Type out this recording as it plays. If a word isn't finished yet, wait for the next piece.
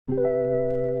Hello,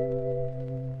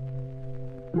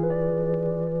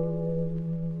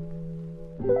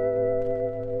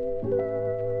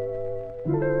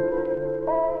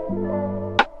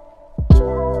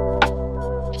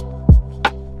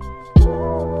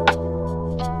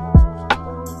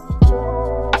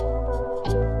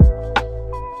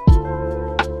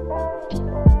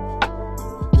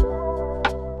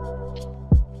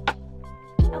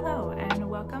 and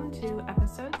welcome to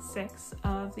episode 6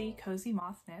 of the Cozy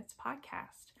Moth Knits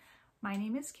podcast. My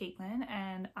name is Caitlin,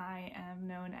 and I am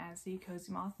known as the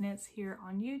Cozy Moth Knits here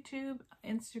on YouTube,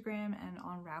 Instagram, and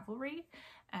on Ravelry.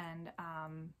 And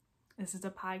this is a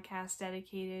podcast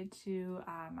dedicated to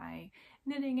my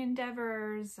knitting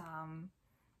endeavors,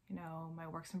 my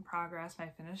works in progress, my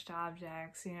finished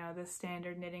objects, the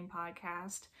standard knitting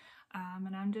podcast.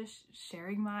 And I'm just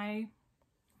sharing my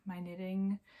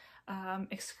knitting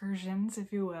excursions,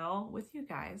 if you will, with you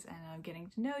guys, and getting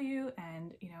to know you,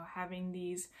 and having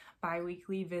these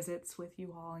bi-weekly visits with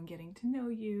you all and getting to know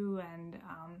you, and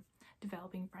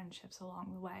developing friendships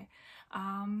along the way.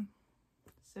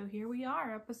 So here we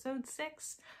are, episode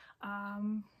 6.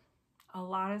 A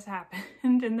lot has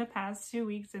happened in the past 2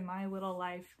 weeks in my little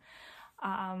life,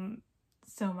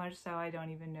 so much so I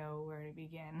don't even know where to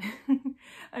begin.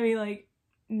 I mean,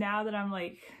 now that I'm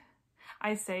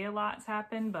I say a lot's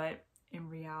happened, but in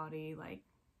reality,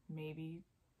 maybe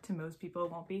to most people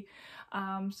it won't be.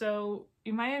 So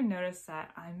you might have noticed that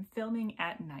I'm filming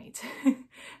at night,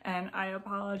 and I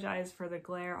apologize for the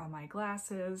glare on my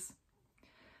glasses.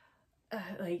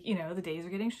 The days are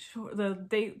getting short.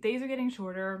 Days are getting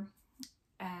shorter,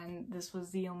 and this was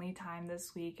the only time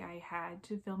this week I had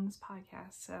to film this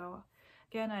podcast. So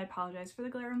again, I apologize for the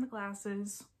glare on the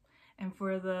glasses. And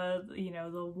for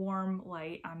the warm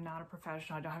light. I'm not a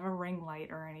professional. I don't have a ring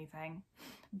light or anything,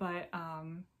 but I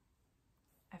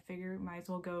figure might as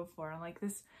well go for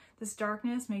it. This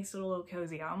darkness makes it a little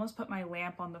cozy. I almost put my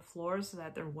lamp on the floor so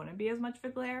that there wouldn't be as much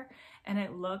of a glare, and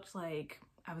it looked like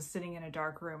I was sitting in a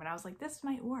dark room, and I was like, this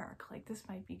might work. This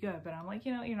might be good. But I'm like,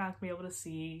 you're not gonna be able to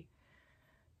see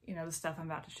the stuff I'm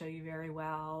about to show you very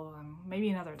well. Maybe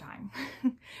another time.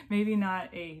 Maybe not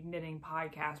a knitting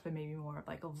podcast, but maybe more of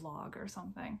a vlog or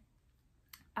something.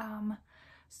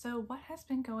 So what has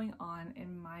been going on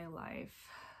in my life?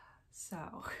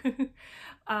 So,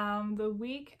 the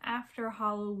week after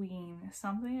Halloween,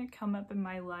 something had come up in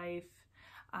my life.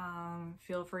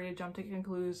 Feel free to jump to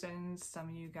conclusions. Some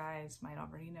of you guys might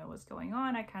already know what's going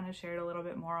on. I kind of shared a little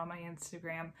bit more on my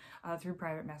Instagram through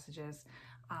private messages.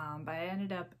 But I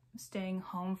ended up staying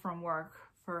home from work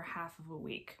for half of a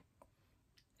week.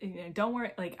 Don't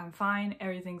worry, I'm fine,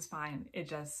 everything's fine.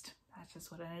 That's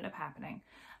just what ended up happening.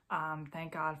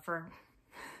 Thank God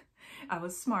I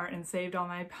was smart and saved all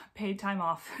my paid time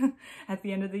off at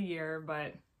the end of the year,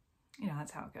 but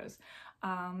that's how it goes.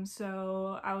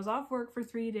 So I was off work for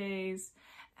 3 days,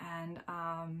 and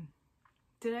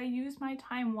did I use my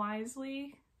time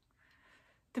wisely?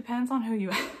 Depends on who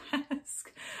you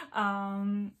ask.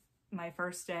 My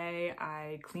first day,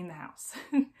 I cleaned the house.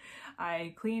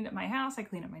 I cleaned my house, I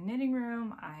cleaned up my knitting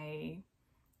room, I,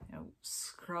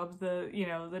 scrubbed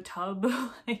the tub,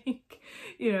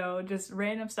 just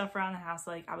random stuff around the house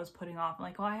I was putting off.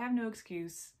 I'm well, I have no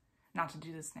excuse not to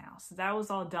do this now. So that was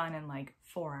all done in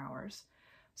 4 hours.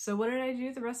 So what did I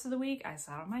do the rest of the week? I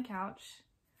sat on my couch,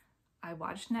 I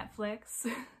watched Netflix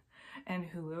and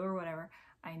Hulu or whatever,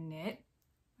 I knit,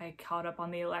 I caught up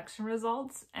on the election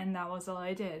results, and that was all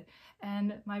I did.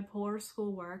 And my poor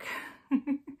schoolwork,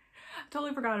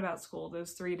 totally forgot about school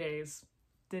those 3 days.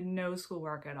 Did no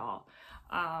schoolwork at all.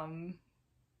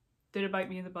 Did it bite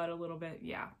me in the butt a little bit?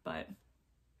 Yeah, but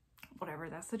whatever,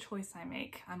 that's the choice I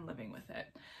make. I'm living with it.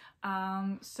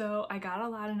 So I got a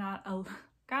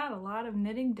lot of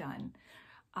knitting done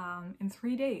in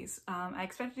 3 days. I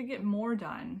expected to get more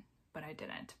done, but I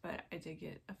didn't. But I did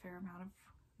get a fair amount of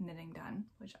knitting done,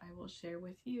 which I will share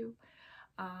with you.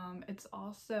 It's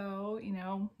also,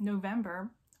 November,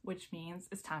 which means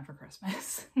it's time for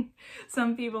Christmas.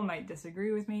 Some people might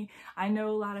disagree with me. I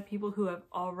know a lot of people who have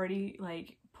already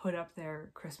put up their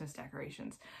Christmas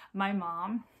decorations. My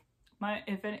mom,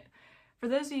 for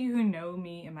those of you who know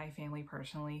me and my family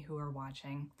personally who are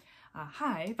watching,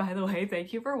 hi, by the way,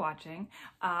 thank you for watching.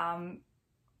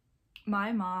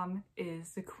 My mom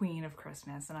is the queen of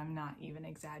Christmas, and I'm not even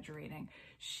exaggerating.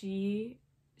 She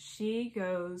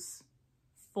goes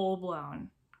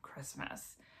full-blown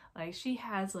Christmas. She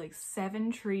has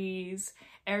 7 trees.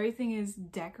 Everything is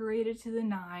decorated to the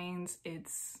nines.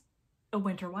 It's a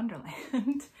winter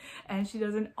wonderland. And she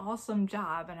does an awesome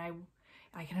job, and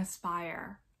I can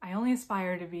aspire I only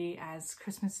aspire to be as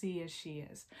Christmassy as she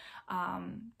is.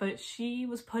 But she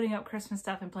was putting up Christmas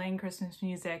stuff and playing Christmas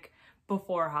music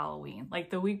before Halloween. Like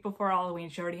the week before Halloween,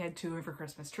 she already had 2 of her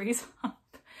Christmas trees up.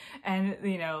 And,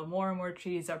 you know, more and more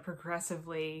trees are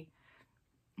progressively,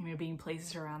 you know, being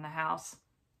placed around the house.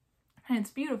 And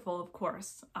it's beautiful, of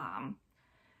course. And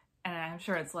I'm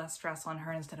sure it's less stress on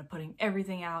her instead of putting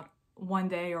everything out one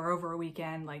day or over a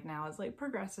weekend. Like now it's like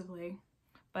progressively.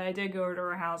 But I did go over to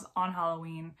her house on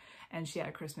Halloween and she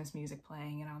had Christmas music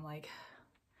playing and I'm like,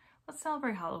 let's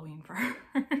celebrate Halloween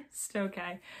first,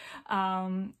 okay?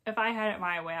 If I had it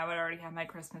my way, I would already have my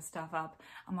Christmas stuff up.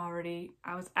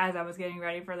 As I was getting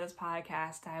ready for this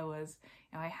podcast,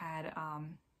 I had, I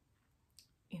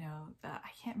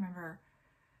can't remember,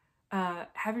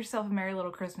 Have Yourself a Merry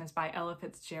Little Christmas by Ella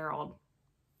Fitzgerald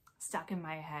stuck in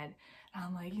my head. And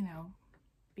I'm like,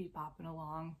 bebopping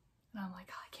along. And I'm like,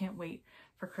 oh, I can't wait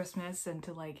for Christmas and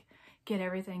to like get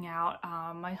everything out.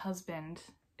 My husband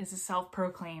is a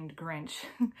self-proclaimed Grinch,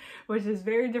 which is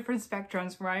very different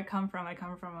spectrums from where I come from. I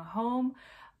come from a home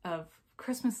of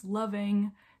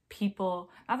Christmas-loving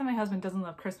people. Not that my husband doesn't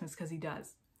love Christmas, because he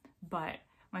does, but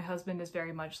my husband is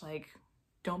very much like,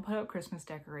 don't put up Christmas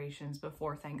decorations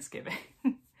before Thanksgiving,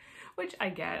 which I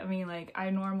get. I mean, like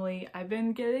I've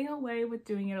been getting away with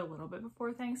doing it a little bit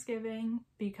before Thanksgiving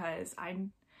because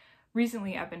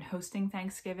recently I've been hosting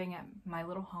Thanksgiving at my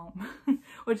little home,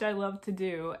 which I love to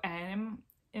do. And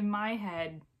in my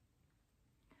head,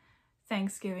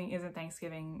 Thanksgiving isn't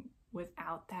Thanksgiving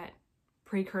without that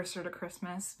precursor to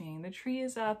Christmas, meaning the tree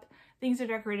is up, things are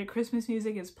decorated, Christmas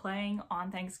music is playing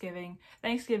on Thanksgiving.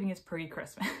 Thanksgiving is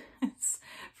pre-Christmas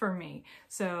for me.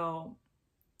 So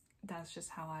that's just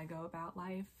how I go about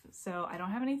life. So I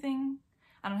don't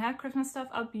have Christmas stuff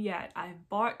up yet. I've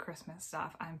bought Christmas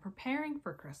stuff. I'm preparing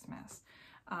for Christmas.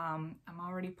 I'm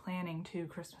already planning 2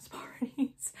 Christmas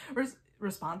parties.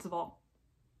 Responsible.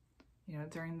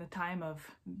 During the time of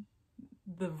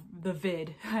the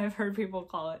vid, I've heard people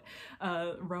call it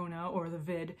Rona or the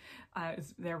vid.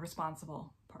 They're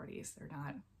responsible parties. They're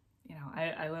not,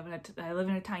 I live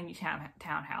in a tiny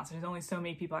townhouse. There's only so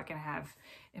many people I can have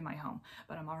in my home.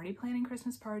 But I'm already planning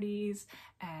Christmas parties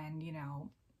and,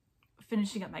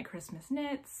 finishing up my Christmas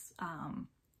knits.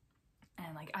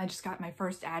 And like I just got my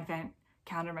first advent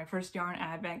calendar, my first yarn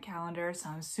advent calendar, so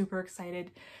I'm super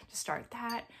excited to start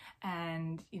that.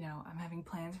 And I'm having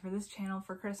plans for this channel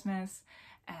for Christmas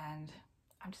and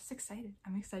I'm just excited.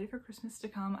 I'm excited for Christmas to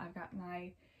come. I've got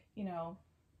my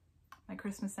my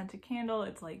Christmas scented candle.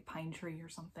 It's like pine tree or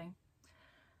something.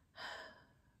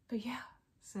 But yeah,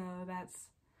 so that's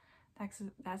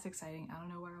exciting. I don't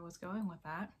know where I was going with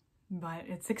that, but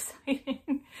it's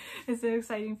exciting. It's an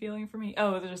exciting feeling for me.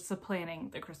 Oh, just the planning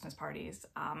the Christmas parties.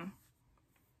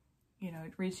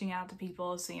 Reaching out to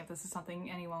people, seeing if this is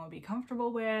something anyone would be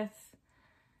comfortable with,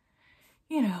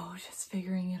 just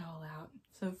figuring it all out.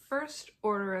 So first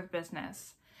order of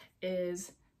business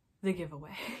is the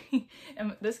giveaway.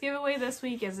 And this giveaway this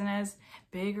week isn't as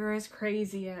big or as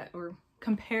crazy or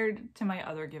compared to my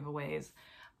other giveaways,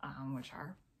 which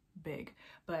are big.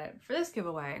 But for this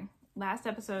giveaway, last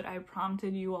episode I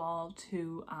prompted you all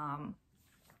to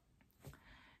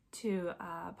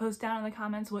post down in the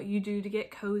comments what you do to get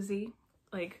cozy.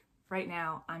 Like right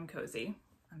now, I'm cozy.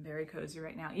 I'm very cozy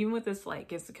right now. Even with this light,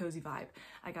 gives the cozy vibe.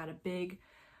 I got a big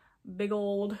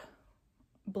old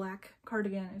black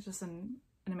cardigan. It's just an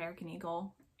American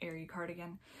Eagle airy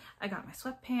cardigan. I got my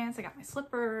sweatpants. I got my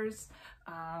slippers.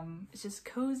 It's just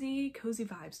cozy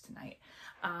vibes tonight.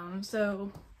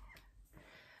 So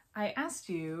I asked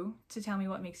you to tell me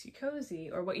what makes you cozy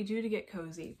or what you do to get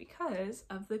cozy because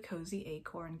of the Cozy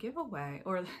Acorn giveaway,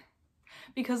 or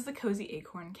because the Cozy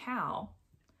Acorn KAL.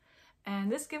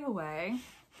 And this giveaway,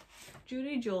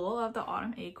 Judy Jewell of the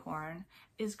Autumn Acorn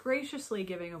is graciously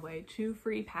giving away 2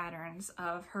 free patterns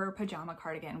of her pajama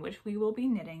cardigan, which we will be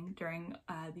knitting during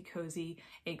the Cozy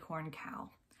Acorn KAL.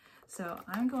 So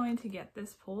I'm going to get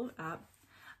this pulled up.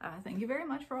 Thank you very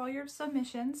much for all your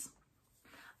submissions.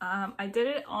 I did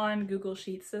it on Google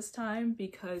Sheets this time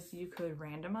because you could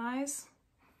randomize.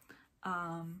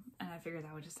 And I figured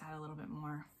that would just add a little bit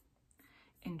more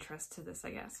interest to this,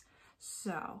 I guess.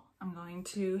 So I'm going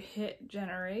to hit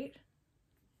generate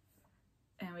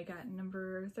and we got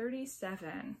number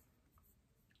 37.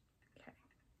 Okay.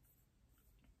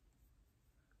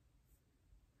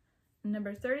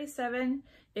 Number 37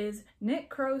 is Knit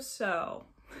Crow Sew.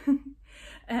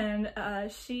 And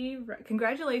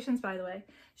congratulations, by the way.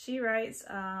 She writes,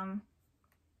 hi,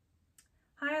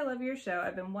 I love your show.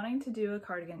 I've been wanting to do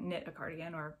knit a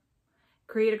cardigan or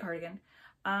create a cardigan.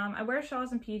 I wear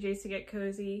shawls and PJs to get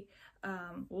cozy.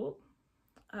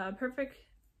 Perfect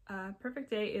Perfect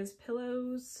day is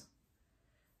pillows.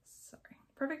 Sorry.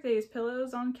 Perfect day is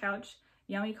pillows on couch,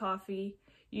 yummy coffee,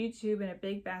 YouTube, and a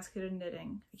big basket of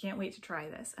knitting. I can't wait to try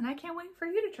this. And I can't wait for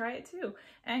you to try it too.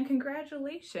 And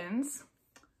congratulations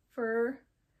for,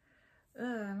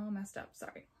 I'm all messed up,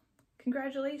 sorry.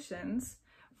 Congratulations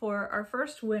for our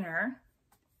first winner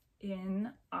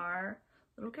in our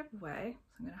little giveaway.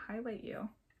 So I'm gonna highlight you.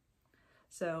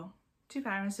 So 2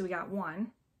 patterns, so we got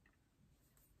 1.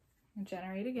 And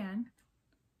generate again.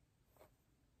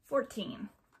 14.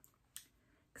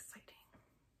 Exciting.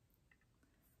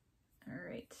 All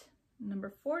right. Number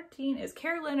 14 is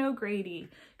Carolyn O'Grady.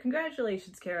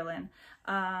 Congratulations, Carolyn.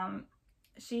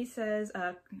 She says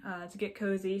to get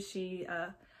cozy, she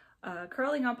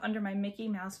curling up under my Mickey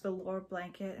Mouse velour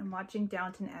blanket and watching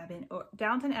Downton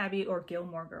Abbey or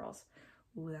Gilmore Girls.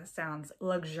 Ooh, that sounds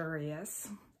luxurious.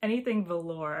 Anything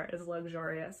velour is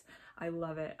luxurious. I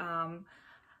love it.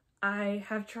 I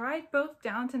have tried both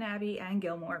Downton Abbey and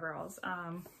Gilmore Girls.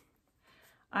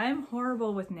 I'm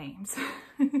horrible with names.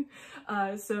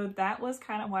 So that was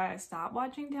kind of why I stopped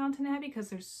watching Downton Abbey, because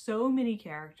there's so many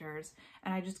characters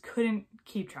and I just couldn't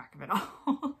keep track of it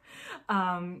all.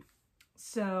 And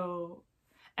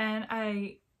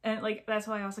like, that's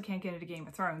why I also can't get into Game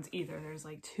of Thrones either. There's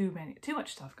like too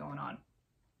much stuff going on.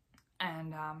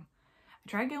 And I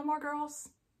tried Gilmore Girls.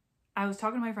 I was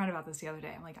talking to my friend about this the other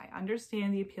day. I'm like, I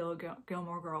understand the appeal of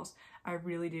Gilmore Girls. I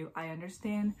really do. I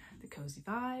understand the cozy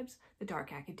vibes, the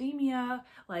dark academia.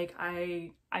 Like,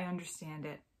 I understand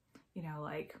it. You know,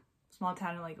 like, small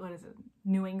town in, like, what is it?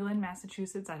 New England,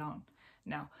 Massachusetts? I don't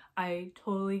know. I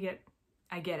totally get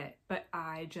it. But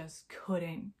I just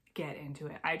couldn't get into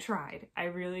it. I tried. I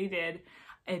really did.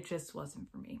 It just wasn't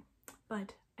for me.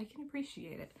 But I can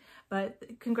appreciate it. But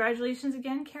congratulations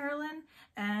again, Carolyn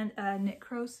and Knit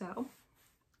Croso.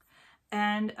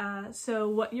 And so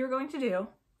what you're going to do,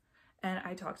 and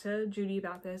I talked to Judy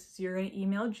about this, is you're going to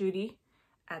email Judy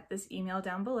at this email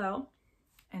down below,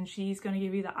 and she's going to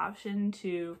give you the option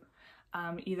to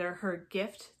either her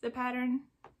gift the pattern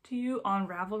to you on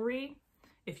Ravelry,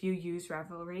 if you use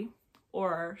Ravelry,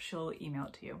 or she'll email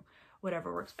it to you,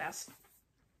 whatever works best.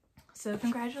 So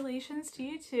congratulations to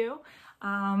you too.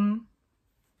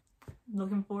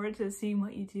 Looking forward to seeing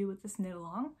what you do with this knit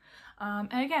along.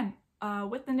 And again,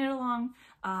 with the knit along,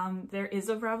 there is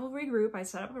a Ravelry group. I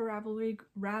set up a Ravelry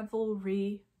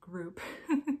group,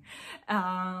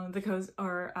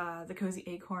 the Cozy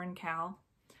Acorn KAL.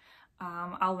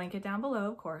 I'll link it down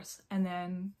below, of course, and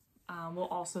then we'll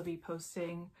also be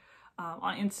posting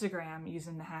on Instagram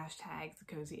using the hashtag the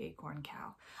Cozy Acorn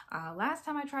KAL. Last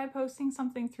time I tried posting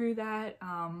something through that,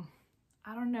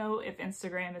 I don't know if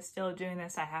Instagram is still doing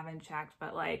this, I haven't checked,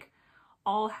 but like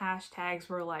all hashtags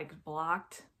were like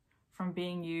blocked from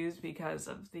being used because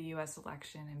of the US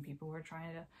election, and people were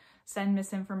trying to send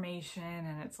misinformation,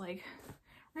 and it's like,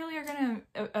 really are gonna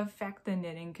affect the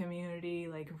knitting community?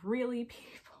 Like, really,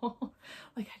 people?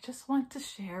 Like, I just want to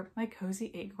share my Cozy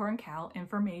Acorn KAL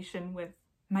information with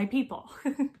my people.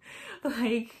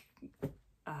 Like,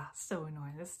 so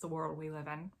annoying. This is the world we live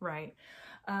in, right?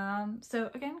 So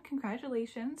again,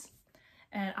 congratulations.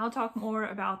 And I'll talk more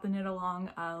about the knit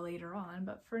along later on,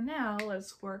 but for now,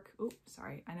 let's work. Oops,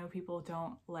 sorry. I know people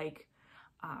don't like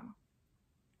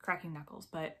cracking knuckles,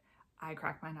 but I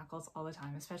crack my knuckles all the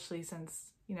time, especially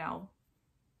since, you know,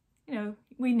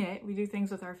 we knit, we do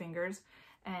things with our fingers,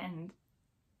 and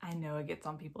I know it gets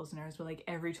on people's nerves, but like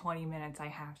every 20 minutes I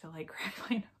have to like crack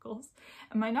my knuckles.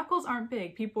 And my knuckles aren't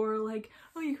big. People are like,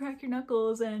 oh, you crack your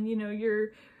knuckles and, you know,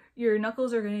 your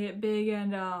knuckles are gonna get big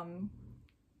and,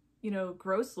 you know,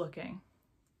 gross looking.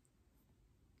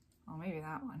 Well, maybe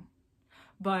that one.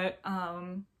 But,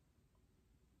 I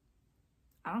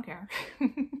don't care.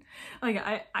 Like,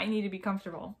 I need to be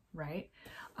comfortable, right?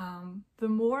 The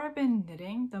more I've been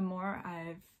knitting, the more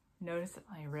I've noticed that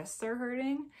my wrists are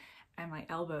hurting and my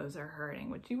elbows are hurting,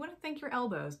 which you wouldn't think your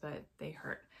elbows, but they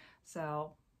hurt.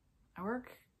 So I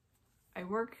work at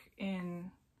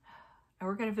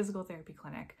a physical therapy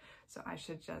clinic, so I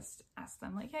should just ask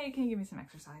them like, hey, can you give me some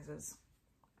exercises?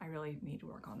 I really need to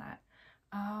work on that.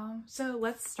 So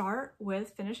let's start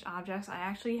with finished objects. I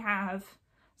actually have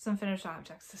some finished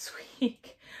objects this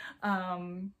week.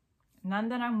 None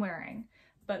that I'm wearing,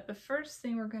 but the first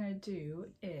thing we're gonna do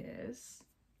is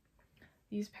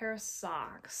these pair of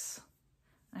socks.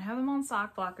 I have them on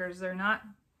sock blockers. They're not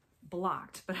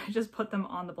blocked, but I just put them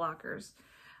on the blockers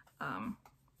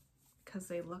because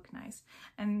they look nice.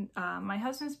 And my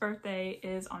husband's birthday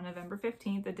is on November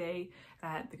 15th, the day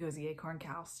that the Cozy Acorn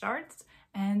KAL starts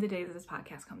and the day that this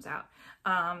podcast comes out.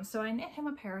 So I knit him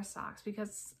a pair of socks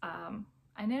because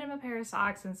I knit him a pair of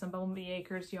socks and some Bumblebee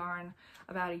Acres yarn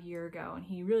about a year ago, and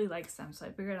he really likes them, so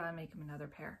I figured I'd make him another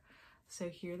pair. So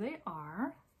here they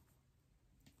are.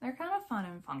 They're kind of fun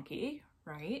and funky,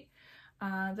 right?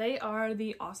 They are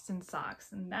the Austin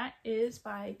socks, and that is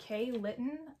by Kay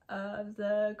Litton of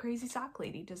the Crazy Sock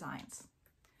Lady Designs.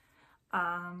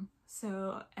 Has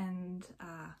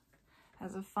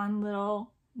a fun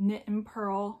little knit and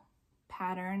purl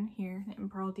pattern here, knit and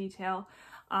purl detail,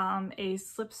 a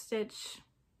slip stitch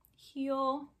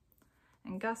heel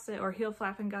and gusset, or heel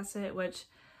flap and gusset, which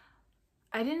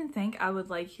I didn't think I would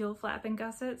like heel flap and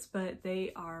gussets, but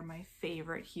they are my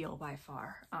favorite heel by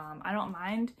far. I don't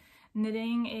mind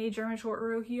knitting a German short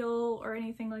row heel or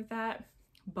anything like that,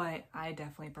 but I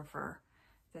definitely prefer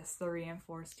this, the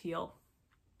reinforced heel.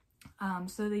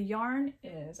 So the yarn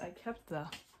is, I kept the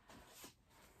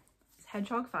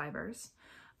hedgehog fibers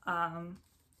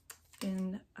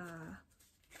in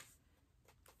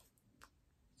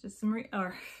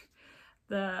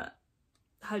the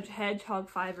hedgehog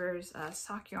fibers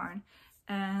sock yarn,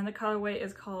 and the colorway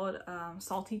is called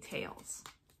Salty Tails.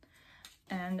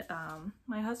 And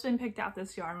my husband picked out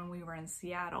this yarn when we were in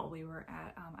Seattle. We were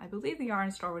at I believe the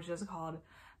yarn store was just called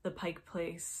the Pike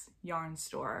Place Yarn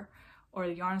Store, or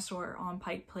the yarn store on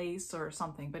Pike Place or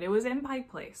something, but it was in Pike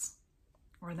Place,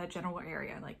 or in that general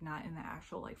area, like not in the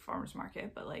actual like farmer's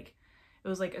market, but like it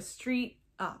was like a street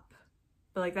up,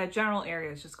 but like that general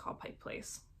area is just called Pike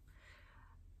Place,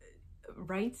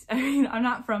 right? I mean, I'm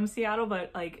not from Seattle,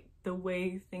 but like the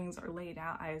way things are laid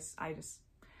out, I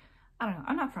don't know,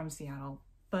 I'm not from Seattle,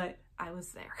 but I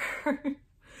was there.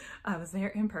 I was there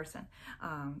in person.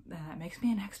 And that makes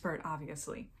me an expert,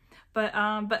 obviously. But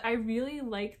I really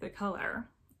like the color.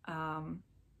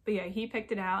 But yeah, he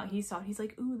picked it out. He saw it. He's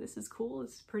like, ooh, this is cool.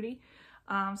 It's pretty.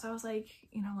 So I was like,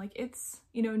 you know, like it's,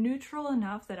 you know, neutral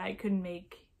enough that I could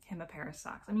make him a pair of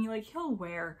socks. I mean, like he'll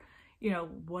wear, you know,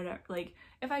 whatever. Like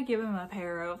if I give him a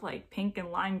pair of like pink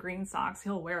and lime green socks,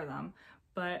 he'll wear them.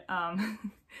 But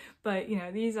but you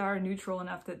know, these are neutral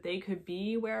enough that they could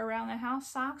be wear around the house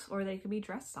socks, or they could be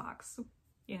dress socks.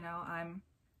 You know, I'm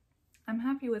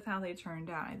happy with how they turned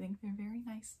out. I think they're very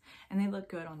nice, and they look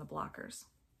good on the blockers.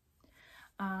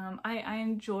 I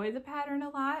enjoy the pattern a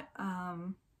lot.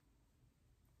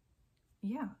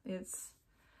 Yeah, it's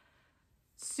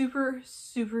super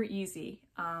easy.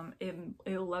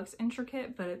 It looks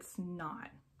intricate, but it's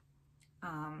not.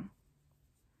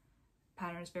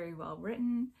 Pattern is very well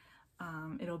written.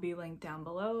 It'll be linked down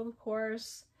below, of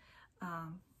course.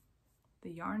 The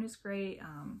yarn is great.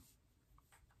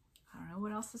 I don't know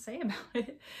what else to say about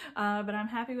it, but I'm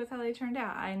happy with how they turned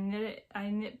out. I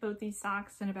knit both these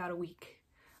socks in about a week,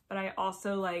 but I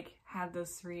also like had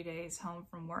those 3 days home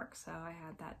from work, so I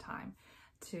had that time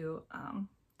to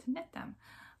knit them.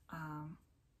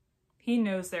 He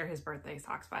knows they're his birthday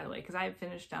socks, by the way, because I had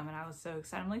finished them and I was so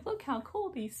excited. I'm like, look how cool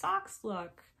these socks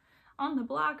look on the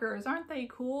blockers, aren't they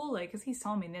cool? Like, because he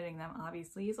saw me knitting them,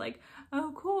 obviously. He's like,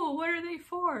 oh cool, what are they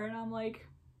for? And I'm like,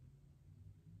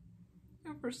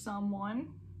 they're for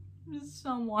someone. Just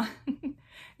someone. And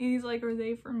he's like, are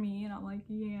they for me? And I'm like,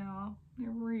 yeah,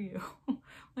 they're for you.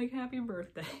 Like, happy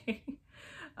birthday.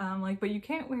 Like, but you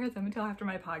can't wear them until after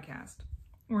my podcast,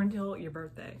 or until your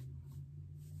birthday.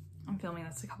 I'm filming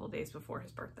this a couple days before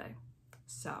his birthday,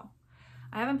 so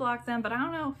I haven't blocked them, but I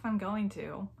don't know if I'm going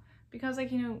to, because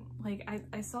like, you know, like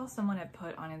I saw someone had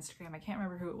put on Instagram, I can't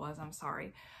remember who it was, I'm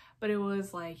sorry, but it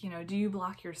was like, you know, do you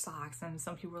block your socks? And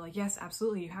some people were like, yes,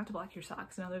 absolutely, you have to block your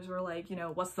socks. And others were like, you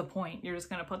know, what's the point? You're just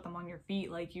gonna put them on your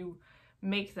feet. Like, you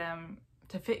make them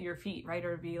to fit your feet, right?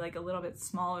 Or be like a little bit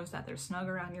smaller so that they're snug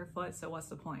around your foot, so what's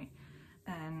the point?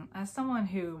 And as someone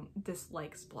who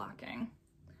dislikes blocking,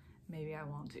 maybe I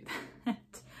won't do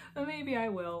that, but maybe I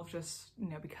will, just, you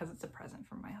know, because it's a present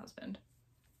from my husband.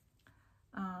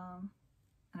 And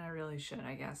I really should,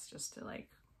 I guess, just to like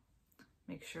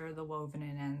make sure the woven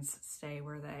in ends stay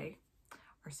where they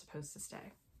are supposed to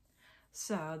stay.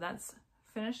 So that's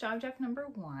finished object number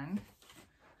 1.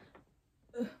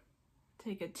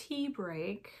 Take a tea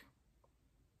break.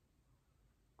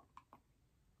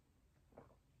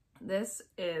 This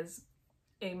is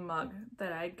a mug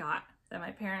that that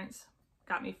my parents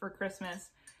got me for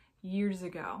Christmas years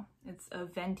ago. It's a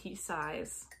venti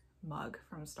size mug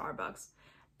from Starbucks,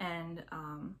 and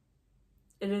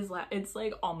it's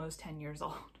like almost 10 years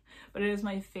old, but it is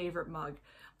my favorite mug.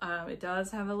 It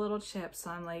does have a little chip, so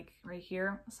I'm like right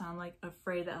here, so I'm like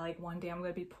afraid that like one day I'm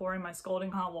gonna be pouring my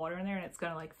scalding hot water in there and it's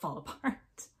gonna like fall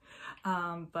apart.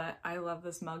 But I love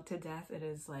this mug to death. It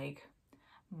is like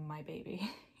my baby.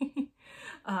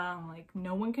 Like,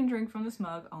 no one can drink from this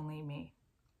mug, only me.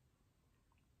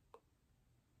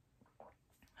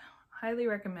 highly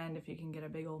recommend if you can get a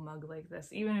big old mug like this,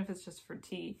 even if it's just for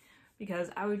tea,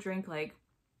 because I would drink, like,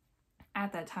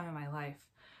 at that time in my life,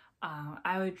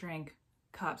 I would drink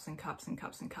cups and cups and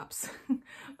cups and cups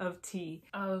of tea.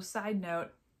 Oh, side note,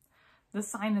 the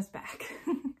sign is back.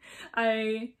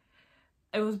 It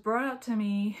was brought up to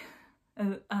me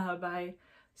by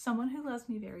someone who loves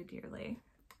me very dearly,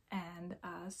 and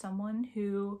someone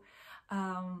who,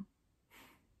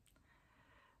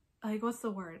 like, what's the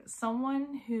word?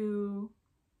 Someone who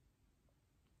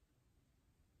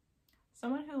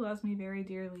loves me very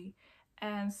dearly,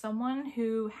 and someone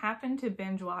who happened to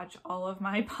binge watch all of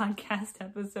my podcast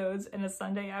episodes in a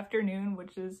Sunday afternoon,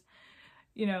 which is,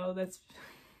 you know,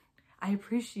 I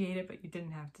appreciate it, but you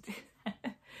didn't have to do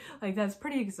that. Like, that's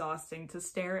pretty exhausting to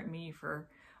stare at me for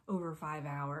over 5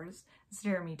 hours,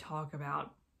 stare at me talk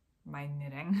about my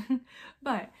knitting.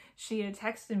 But she had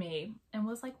texted me and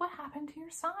was like, what happened to your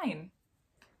sign?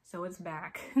 So it's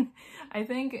back. I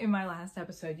think in my last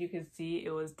episode you could see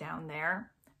it was down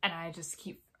there, and I just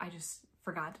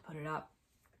forgot to put it up.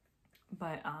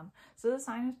 But so the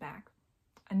sign is back.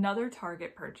 Another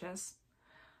Target purchase.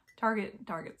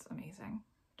 Target's amazing.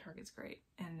 Target's great.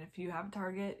 And if you have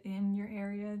Target in your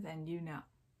area, then you know.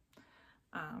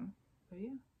 But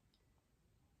yeah.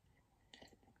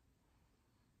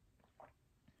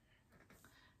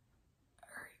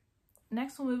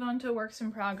 Next, we'll move on to works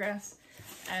in progress.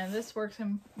 And this work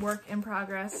in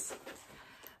progress,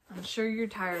 I'm sure you're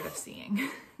tired of seeing.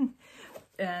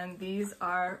 And these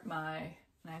are and I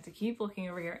have to keep looking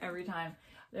over here every time,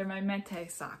 they're my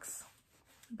Mete socks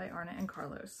by Arna and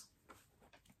Carlos.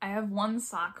 I have one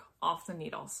sock off the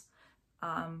needles.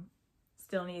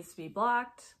 Still needs to be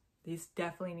blocked. These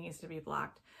definitely needs to be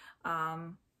blocked.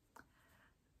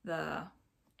 The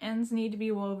ends need to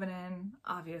be woven in,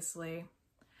 obviously.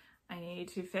 I need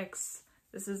to fix,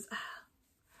 this is,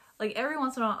 like, every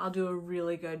once in a while I'll do a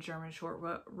really good German short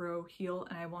row heel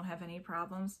and I won't have any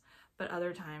problems, but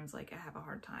other times, like, I have a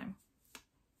hard time.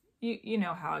 You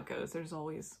know how it goes. There's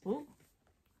always, ooh,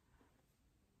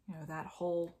 you know, that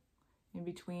hole in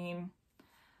between.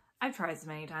 I've tried so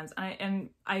many times, and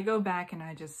I go back and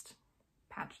I just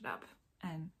patch it up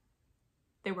and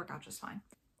they work out just fine.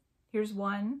 Here's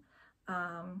one.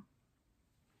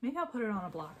 Maybe I'll put it on a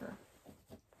blocker.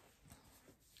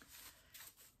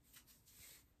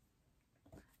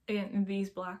 And these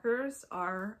blockers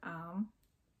are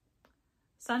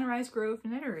Sunrise Grove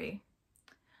Knittery,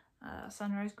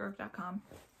 sunrisegrove.com.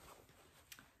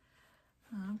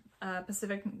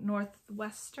 Pacific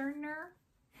Northwesterner.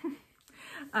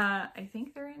 I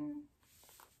think they're in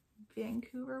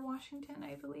Vancouver, Washington,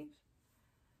 I believe.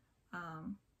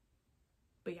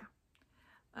 But yeah.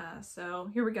 So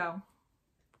here we go.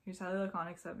 Here's how they look on,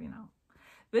 except, you know,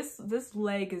 this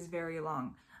leg is very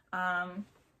long.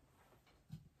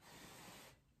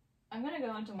 I'm gonna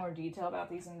go into more detail about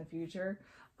these in the future,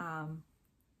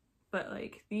 but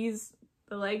like the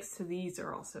legs to these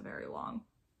are also very long.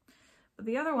 But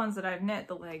the other ones that I've knit,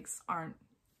 the legs aren't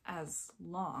as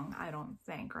long, I don't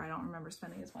think, or I don't remember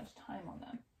spending as much time on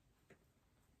them.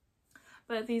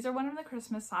 But these are one of the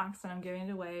Christmas socks that I'm giving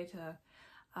it away to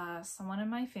someone in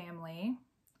my family.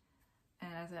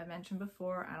 And as I mentioned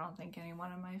before, I don't think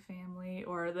anyone in my family,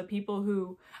 or the people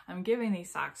who I'm giving these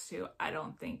socks to,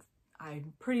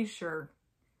 I'm pretty sure,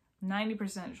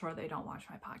 90% sure they don't watch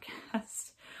my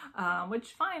podcast.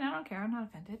 Which, fine, I don't care. I'm not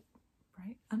offended,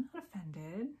 right? I'm not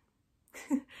offended.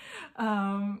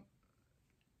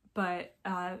 But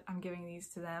I'm giving these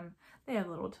to them. They have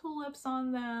little tulips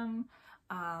on them.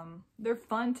 They're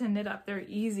fun to knit up. They're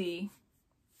easy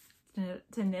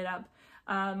to knit up.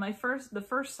 The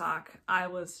first sock, I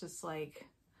was just like,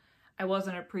 I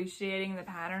wasn't appreciating the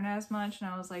pattern as much, and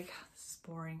I was like, this is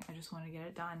boring. I just want to get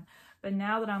it done. But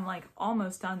now that I'm like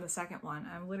almost done the second one,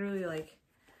 I'm literally like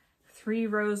 3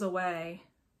 rows away.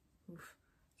 Oof,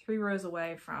 3 rows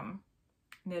away from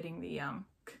knitting the I'm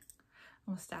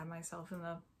gonna stab myself in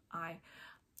the eye.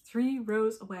 3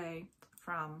 rows away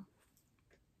from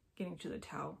getting to the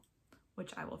toe,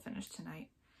 which I will finish tonight.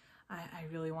 I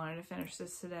really wanted to finish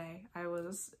this today. I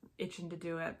was itching to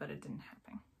do it, but it didn't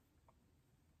happen.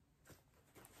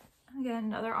 Again,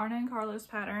 another Arna and Carlos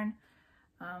pattern.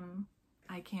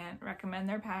 I can't recommend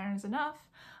their patterns enough.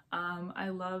 I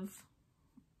love,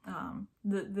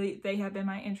 they have been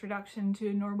my introduction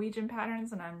to Norwegian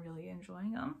patterns, and I'm really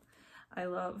enjoying them. I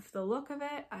love the look of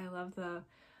it. I love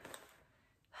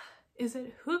is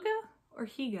it Huga or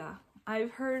Higa?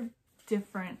 I've heard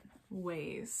different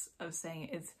ways of saying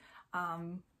it. It's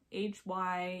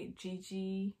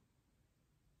H-Y-G-G-A,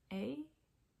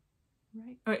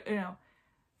 right? Or, no,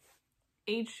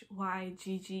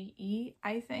 H-Y-G-G-E,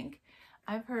 I think.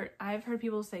 I've heard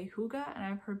people say huga and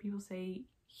I've heard people say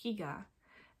higa,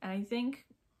 and I think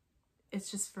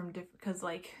it's just from different, because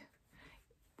like,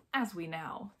 as we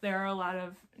know, there are a lot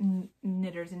of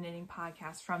knitters and knitting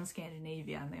podcasts from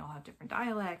Scandinavia, and they all have different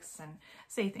dialects and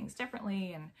say things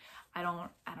differently, and I don't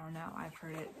know, I've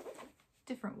heard it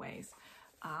different ways.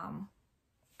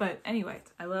 But anyway,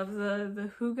 I love the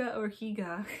huga or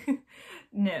higa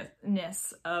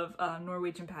ness of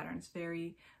Norwegian patterns.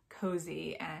 Very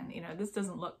cozy, and you know, this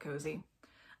doesn't look cozy,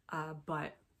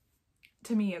 but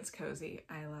to me it's cozy.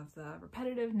 I love the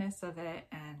repetitiveness of it,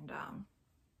 and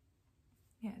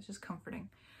yeah, it's just comforting.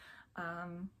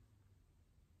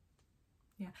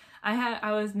 Yeah,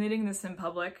 I was knitting this in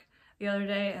public the other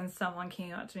day, and someone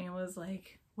came up to me and was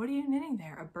like, "What are you knitting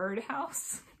there? A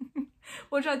birdhouse?"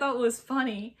 Which I thought was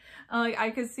funny. Like,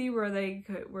 I could see where they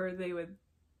would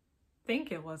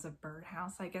think it was a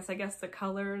birdhouse. I guess the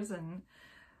colors,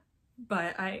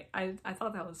 but I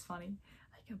thought that was funny.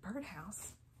 Like, a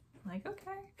birdhouse. Like,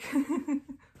 okay.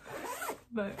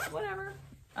 But whatever.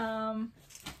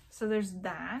 So there's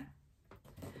that.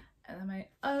 And then my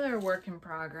other work in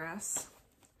progress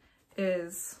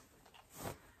is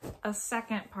a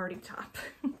second party top.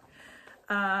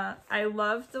 I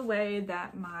love the way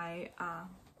that my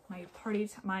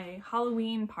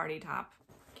Halloween party top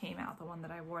came out, the one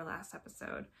that I wore last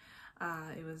episode.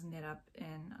 It was knit up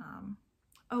in,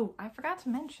 oh, I forgot to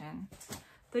mention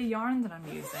the yarn that I'm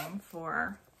using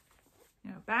for,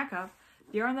 you know, backup.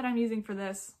 The yarn that I'm using for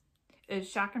this is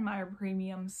Shackenmeyer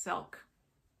Premium Silk.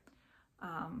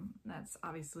 That's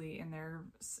obviously in their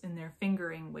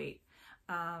fingering weight.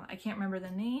 I can't remember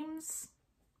the names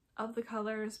of the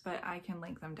colors, but I can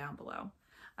link them down below.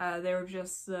 They were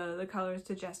just the colors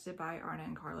suggested by Arna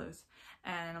and Carlos.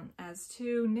 And as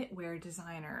two knitwear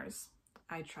designers,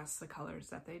 I trust the colors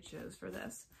that they chose for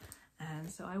this. And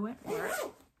so I went for it.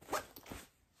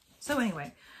 So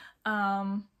anyway,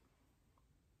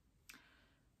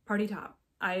 party top.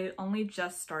 I only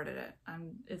just started it.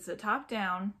 It's a top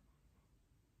down.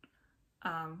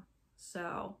 And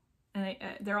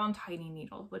they're on tiny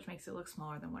needles, which makes it look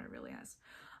smaller than what it really is.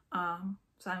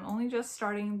 So I'm only just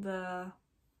starting the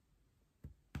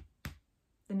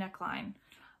neckline.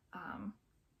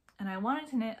 And I wanted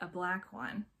to knit a black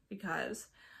one because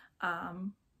I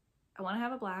want to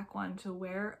have a black one to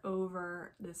wear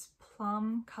over this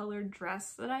plum colored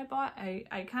dress that I bought.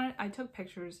 I took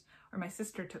pictures, or my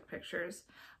sister took pictures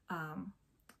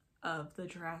of the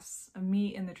dress, of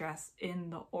me in the dress in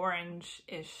the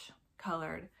orange-ish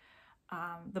colored,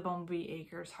 the Bumblebee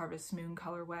Acres Harvest Moon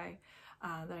colorway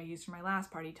that I used for my last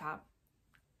party top.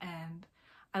 And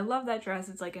I love that dress.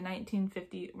 It's like a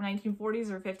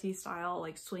 1940s or 50s style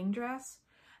like swing dress,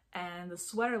 and the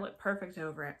sweater looked perfect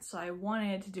over it. So I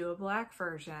wanted to do a black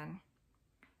version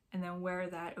and then wear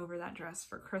that over that dress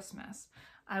for Christmas.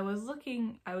 I was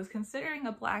considering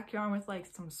a black yarn with like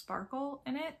some sparkle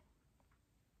in it,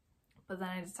 but then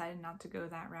I decided not to go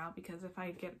that route because if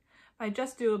I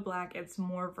just do a black, it's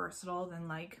more versatile than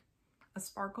like a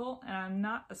sparkle, and I'm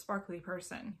not a sparkly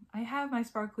person. I have my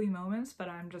sparkly moments, but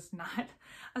I'm just not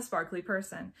a sparkly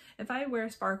person. If I wear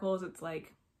sparkles, it's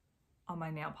like on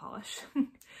my nail polish,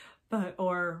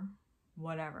 or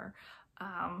whatever.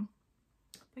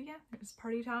 But yeah, there's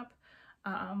party top.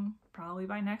 Probably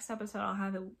by next episode, I'll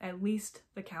have at least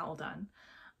the cowl done.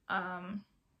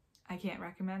 I can't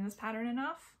recommend this pattern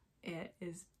enough. It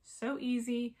is so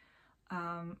easy,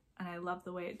 and I love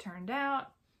the way it turned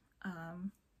out.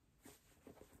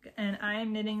 And I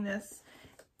am knitting this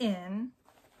in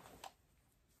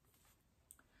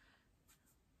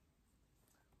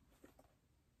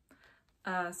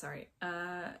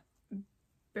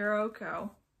Barocco,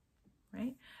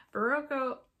 right?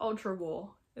 Barocco Ultra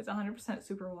Wool. It's 100%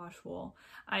 superwash wool.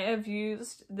 I have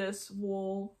used this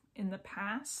wool in the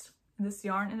past, this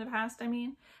yarn in the past, I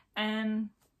mean, and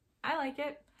I like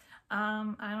it.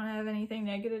 I don't have anything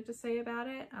negative to say about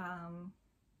it.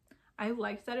 I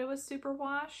liked that it was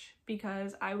superwash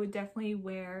because I would definitely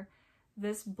wear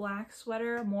this black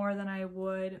sweater more than I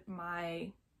would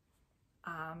my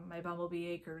my Bumblebee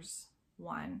Acres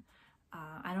one.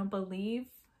 I don't believe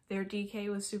their DK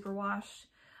was superwashed,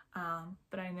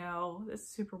 but I know this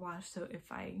is superwashed.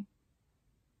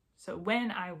 So when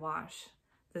I wash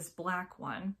this black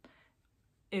one,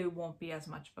 it won't be as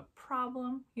much of a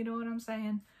problem. You know what I'm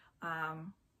saying?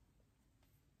 So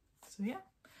yeah.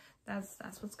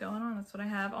 That's what's going on. That's what I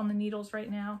have on the needles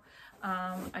right now.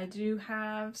 I do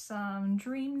have some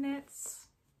dream knits.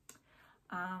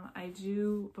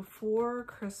 Before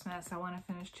Christmas, I want to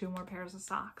finish 2 more pairs of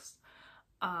socks.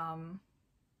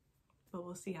 But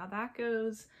we'll see how that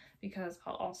goes, because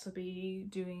I'll also be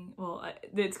doing, well,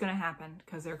 it's gonna happen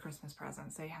because they're Christmas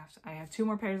presents. I have 2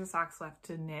 more pairs of socks left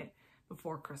to knit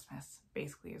before Christmas,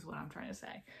 basically, is what I'm trying to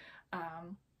say.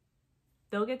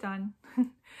 They'll get done.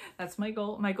 That's my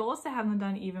goal. My goal is to have them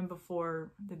done even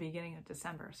before the beginning of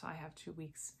December, so I have 2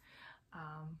 weeks.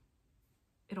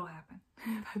 It'll happen.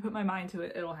 If I put my mind to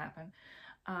it, it'll happen.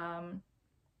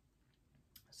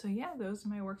 So yeah, those are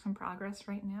my works in progress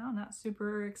right now. Not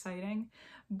super exciting,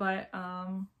 but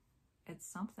it's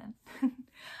something.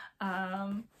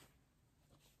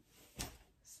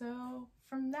 So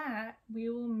from that, we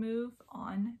will move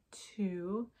on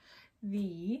to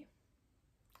the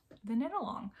knit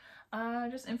along.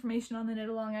 Just information on the knit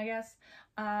along, I guess.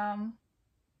 I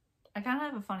kind of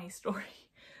have a funny story.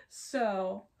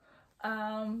 So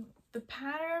the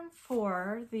pattern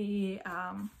for the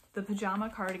Pajama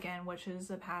Cardigan, which is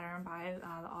a pattern by the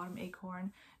Autumn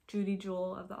Acorn, Judy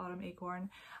Jewell of the Autumn Acorn,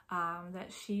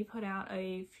 that she put out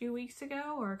a few weeks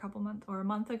ago, or a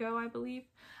month ago, I believe.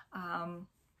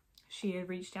 She had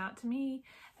reached out to me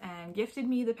and gifted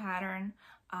me the pattern,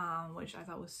 which I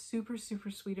thought was super,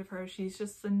 super sweet of her. She's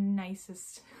just the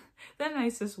nicest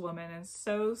woman, and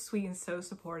so sweet and so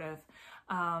supportive.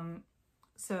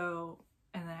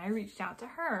 And then I reached out to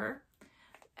her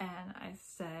and I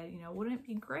said, you know, wouldn't it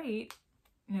be great,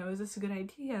 you know, is this a good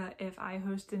idea if I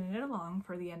hosted a knit along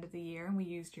for the end of the year and we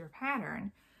used your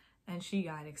pattern? And she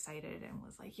got excited and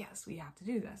was like, yes, we have to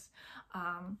do this.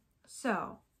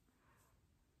 So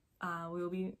we will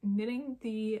be knitting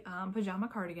the Pajama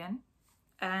Cardigan,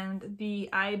 and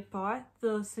I bought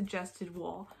the suggested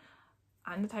wool.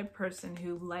 I'm the type of person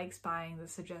who likes buying the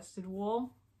suggested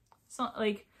wool. So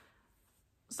like,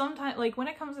 sometimes, like when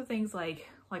it comes to things like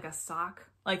a sock,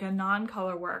 like a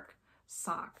non-color work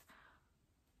sock,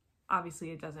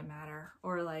 obviously it doesn't matter.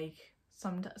 Or like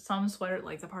some sweater,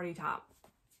 like the party top,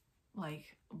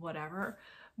 like whatever.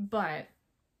 But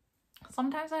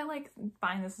sometimes I like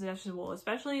buying the suggested wool,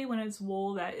 especially when it's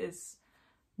wool that is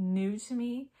new to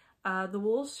me. The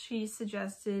wool she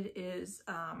suggested is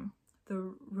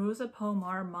the Rosa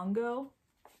Pomar Mungo.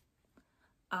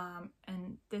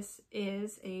 And this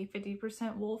is a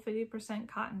 50% wool, 50%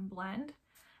 cotton blend.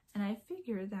 And I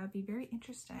figured that would be very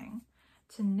interesting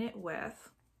to knit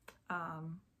with,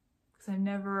 because I've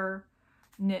never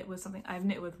knit with something. I've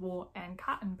knit with wool and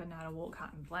cotton, but not a wool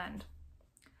cotton blend.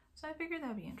 So I figured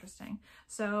that'd be interesting.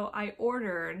 So I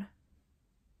ordered,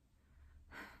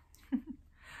 I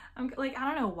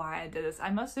don't know why I did this. I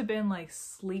must have been like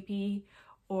sleepy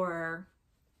or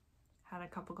had a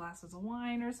couple glasses of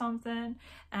wine or something,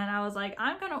 and I was like,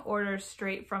 I'm gonna order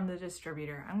straight from the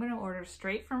distributor. I'm gonna order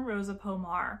straight from Rosa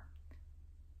Pomar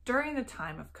during the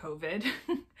time of COVID.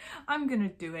 I'm gonna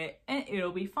do it and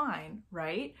it'll be fine,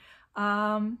 right?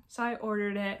 So I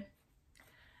ordered it,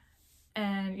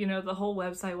 and you know, the whole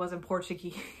website was in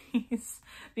Portuguese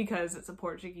because it's a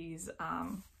Portuguese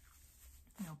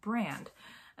you know, brand.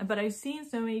 But I've seen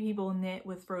so many people knit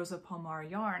with Rosa Pomar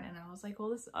yarn, and I was like, well,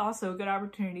 this is also a good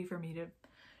opportunity for me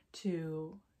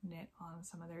to knit on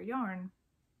some of their yarn.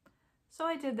 So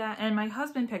I did that, and my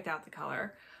husband picked out the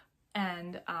color,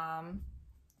 and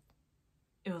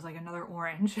it was like another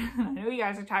orange. I know you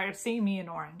guys are tired of seeing me in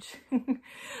orange.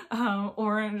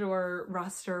 Orange or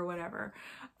rust or whatever.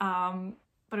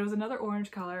 But it was another orange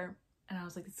color, and I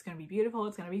was like, it's gonna be beautiful,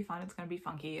 it's gonna be fun, it's gonna be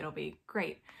funky, it'll be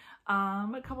great.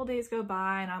 A couple days go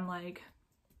by and I'm like,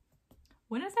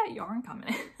 when is that yarn coming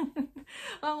in?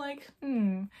 I'm like,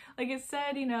 like it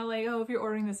said, you know, like, oh, if you're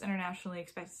ordering this internationally,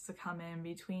 expect it to come in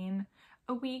between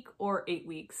a week or 8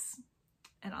 weeks.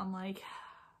 And I'm like,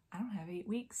 I don't have 8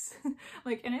 weeks.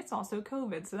 Like, and it's also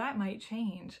COVID, so that might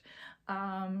change.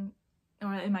 Or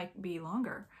it might be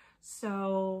longer.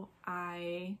 So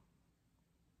I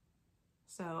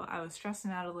was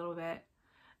stressing out a little bit.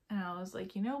 And I was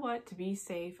like, you know what, to be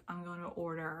safe, I'm going to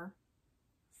order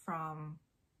from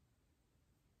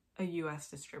a US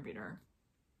distributor.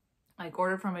 Like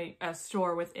order from a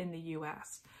store within the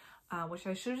US, which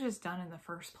I should have just done in the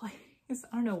first place. I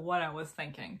don't know what I was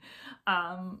thinking.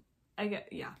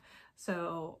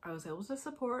 So I was able to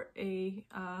support a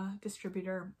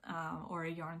distributor or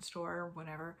a yarn store or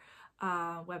whatever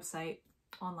website,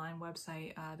 online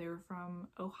website. They were from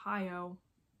Ohio.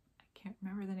 Can't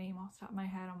remember the name off the top of my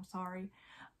head, I'm sorry.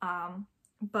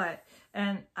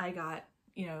 And I got,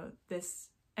 you know, this,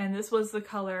 and this was the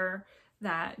color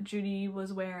that Judy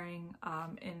was wearing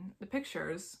in the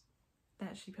pictures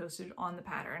that she posted on the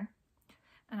pattern.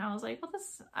 And I was like, well,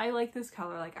 I like this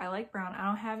color. Like, I like brown. I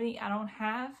don't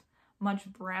have much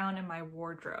brown in my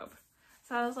wardrobe.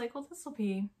 So I was like, well, it'll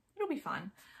be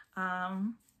fun.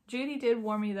 Judy did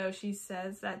warn me though. She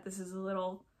says that this is a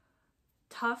little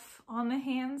tough on the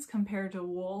hands compared to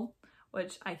wool,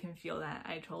 which I can feel that.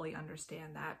 I totally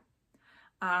understand that.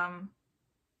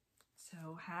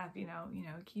 So have,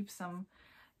 keep some,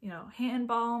 hand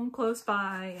balm close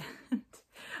by.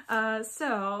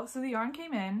 So the yarn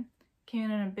came in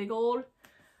a big old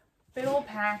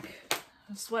pack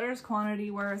of sweaters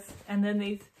quantity worth. And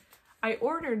then I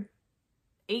ordered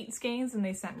 8 skeins and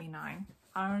they sent me 9.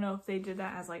 I don't know if they did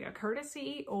that as like a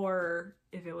courtesy or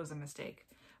if it was a mistake,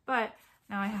 but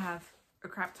now I have a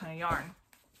crap ton of yarn.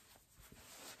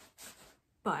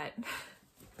 But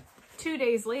 2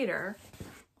 days later,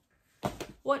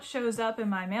 what shows up in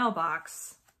my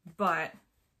mailbox but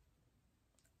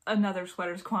another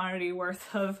sweaters quantity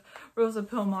worth of Rosa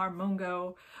Pilmar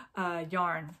Mungo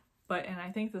yarn. And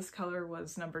I think this color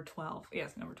was number 12.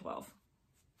 Yes, number 12.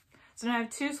 So now I have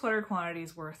 2 sweater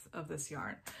quantities worth of this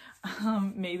yarn.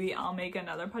 Maybe I'll make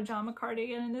another pajama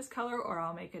cardigan in this color, or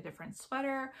I'll make a different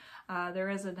sweater. There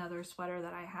is another sweater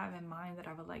that I have in mind that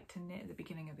I would like to knit at the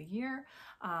beginning of the year.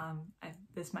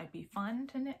 This might be fun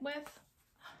to knit with.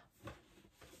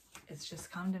 It's just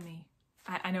come to me.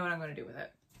 I know what I'm going to do with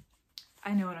it.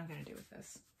 I know what I'm going to do with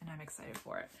this, and I'm excited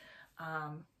for it.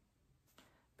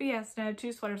 But yes, now I have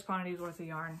 2 sweaters quantities worth of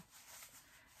yarn.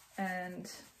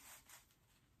 And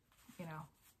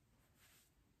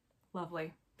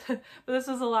lovely. But this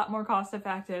is a lot more cost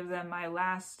effective than my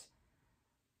last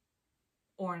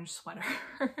orange sweater.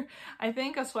 I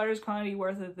think a sweater's quantity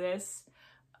worth of this,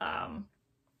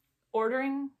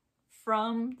 ordering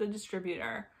from the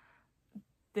distributor,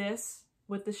 this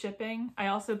with the shipping, I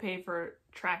also pay for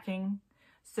tracking,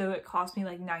 so it cost me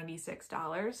like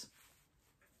 $96.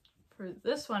 For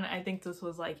this one, I think this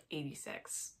was like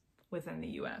 $86 within the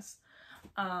US.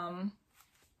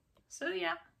 So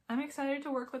yeah, I'm excited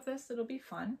to work with this. It'll be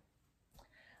fun.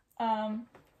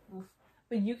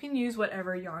 But you can use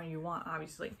whatever yarn you want,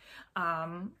 obviously.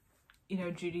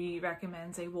 Judy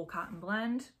recommends a wool cotton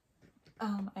blend.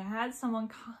 I had someone,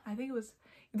 I think it was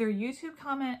either a YouTube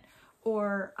comment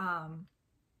or an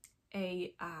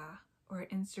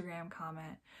Instagram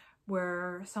comment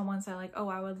where someone said like, oh,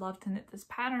 I would love to knit this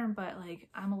pattern, but like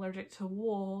I'm allergic to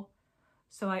wool,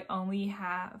 so I only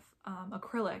have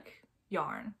acrylic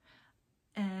yarn.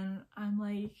 And I'm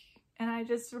like, and I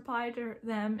just replied to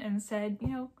them and said,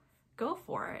 go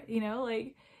for it,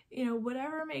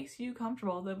 whatever makes you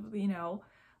comfortable. I don't know,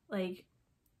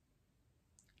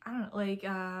 what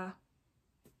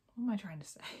am I trying to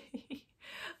say?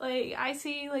 Like, I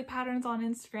see like patterns on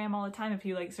Instagram all the time. If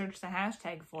you like search the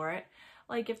hashtag for it,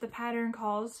 like if the pattern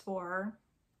calls for,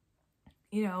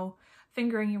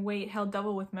 fingering your weight held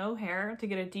double with mohair to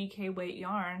get a DK weight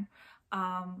yarn,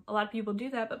 a lot of people do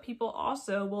that, but people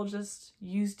also will just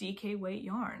use DK weight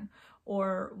yarn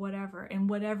or whatever, in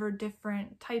whatever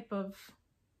different type of,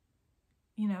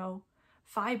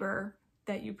 fiber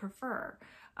that you prefer.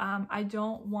 I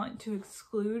don't want to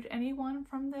exclude anyone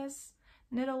from this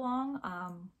knit along,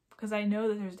 because I know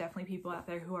that there's definitely people out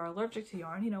there who are allergic to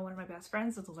yarn. One of my best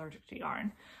friends is allergic to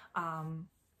yarn.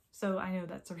 So I know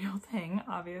that's a real thing,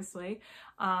 obviously.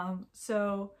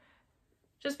 So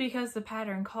just because the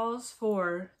pattern calls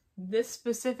for this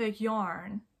specific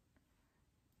yarn,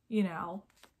 you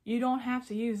don't have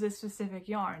to use this specific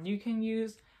yarn. You can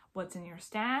use what's in your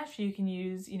stash. You can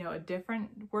use, a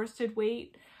different worsted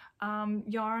weight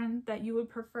yarn that you would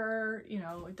prefer.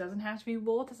 It doesn't have to be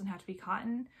wool. It doesn't have to be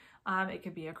cotton. It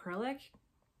could be acrylic.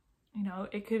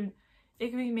 It could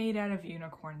be made out of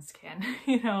unicorn skin,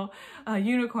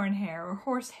 unicorn hair or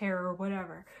horse hair or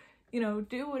whatever.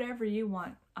 Do whatever you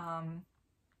want.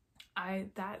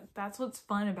 That's what's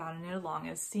fun about a knit along,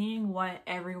 is seeing what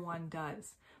everyone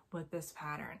does with this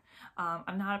pattern.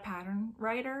 I'm not a pattern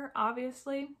writer,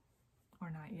 obviously, or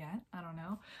not yet, I don't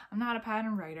know. I'm not a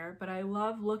pattern writer, but I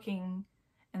love looking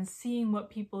and seeing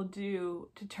what people do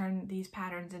to turn these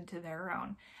patterns into their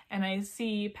own. And I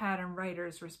see pattern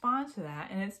writers respond to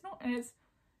that, and it's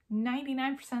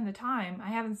 99% of the time I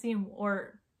haven't seen,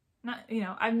 or not,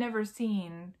 I've never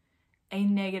seen a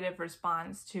negative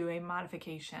response to a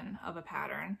modification of a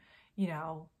pattern,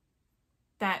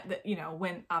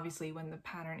 when obviously when the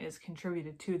pattern is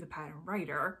contributed to the pattern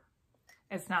writer.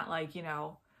 It's not like,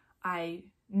 I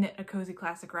knit a cozy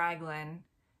classic raglan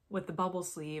with the bubble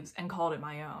sleeves and called it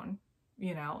my own,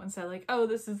 and said like, oh,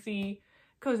 this is the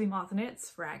Cozy Moth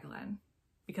knits raglan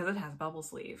because it has bubble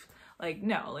sleeve. Like,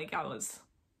 no, like I was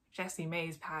Jessie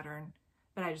May's pattern,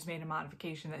 but I just made a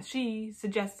modification that she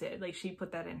suggested. Like, she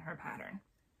put that in her pattern.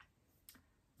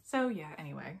 So yeah,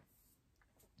 anyway,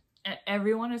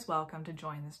 everyone is welcome to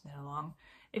join this knit along.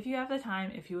 If you have the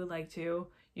time, if you would like to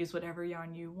use whatever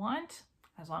yarn you want,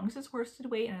 as long as it's worsted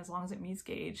weight and as long as it meets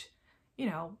gauge, you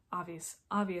know, obvious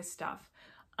stuff.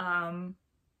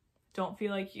 Don't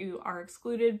feel like you are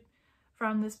excluded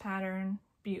from this pattern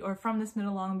or from this knit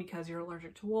along because you're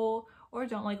allergic to wool, or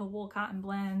don't like a wool cotton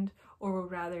blend, or would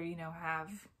rather, you know,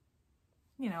 have,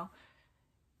 yeah,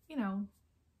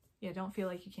 don't feel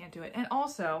like you can't do it. And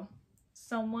also,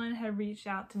 someone had reached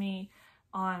out to me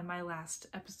on my last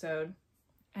episode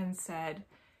and said,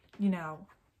 you know,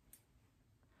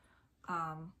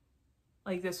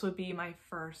 like this would be my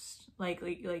first,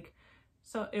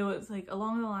 so it was like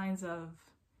along the lines of,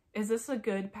 is this a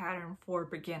good pattern for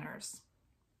beginners?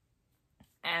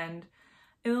 And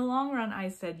in the long run, I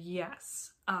said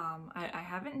yes. I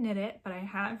haven't knit it, but I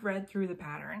have read through the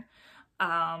pattern.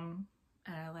 And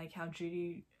I like how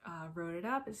Judy wrote it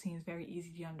up. It seems very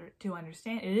easy to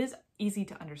understand. It is easy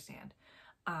to understand.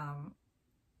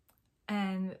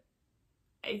 And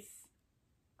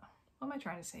what am I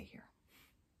trying to say here?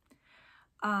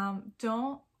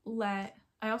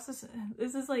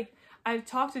 This is like, I've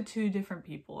talked to 2 different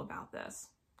people about this,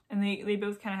 and they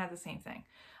both kind of have the same thing.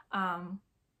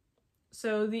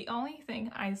 So the only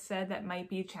thing I said that might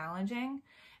be challenging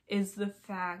is the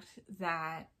fact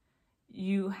that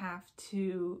you have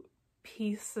to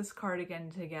piece this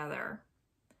cardigan together,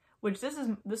 which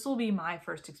this will be my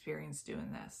first experience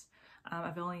doing this.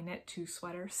 I've only knit 2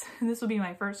 sweaters. This will be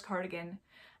my first cardigan,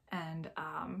 and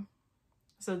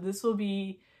so this will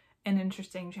be an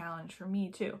interesting challenge for me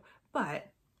too.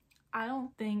 But I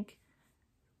don't think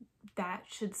that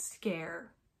should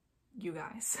scare you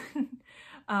guys.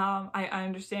 I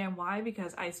understand why,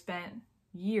 because I spent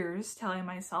years telling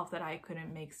myself that I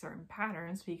couldn't make certain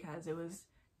patterns because it was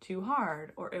too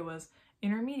hard, or it was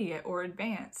intermediate or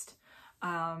advanced.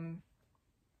 That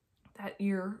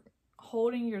you're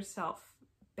holding yourself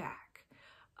back.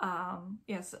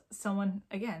 Yes, someone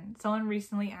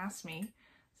recently asked me,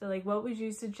 so like, what would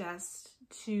you suggest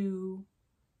to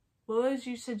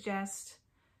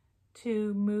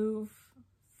move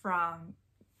from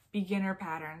beginner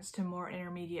patterns to more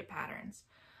intermediate patterns?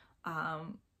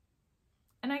 And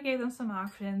I gave them some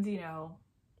options, you know,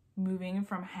 moving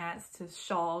from hats to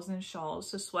shawls and shawls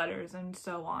to sweaters and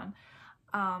so on.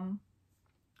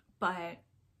 But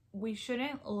we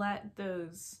shouldn't let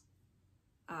those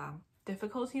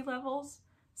difficulty levels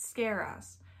scare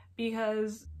us,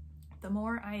 because the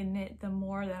more I knit, the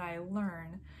more that I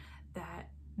learn that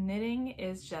knitting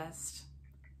is just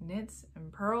knits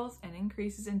and purls and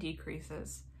increases and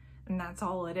decreases, and that's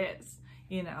all it is,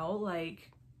 you know. Like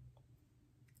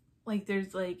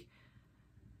there's like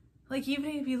even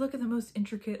if you look at the most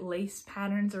intricate lace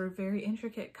patterns or very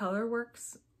intricate color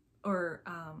works, or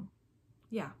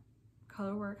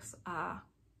color works,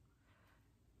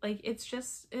 like it's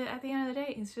just, at the end of the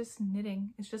day, it's just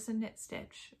knitting. It's just a knit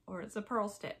stitch, or it's a purl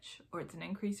stitch, or it's an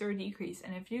increase or a decrease.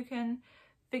 And if you can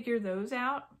figure those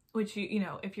out, which you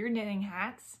know, if you're knitting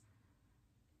hats,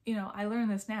 you know, I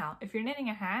learned this now. If you're knitting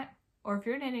a hat, or if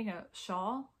you're knitting a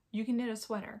shawl, you can knit a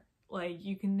sweater. Like,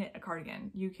 you can knit a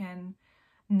cardigan. You can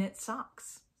knit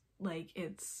socks. Like,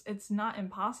 it's not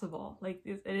impossible. Like,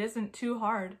 it isn't too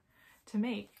hard to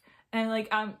make. And like,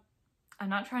 I'm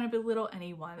not trying to belittle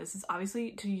anyone. This is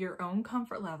obviously to your own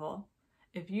comfort level.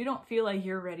 If you don't feel like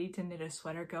you're ready to knit a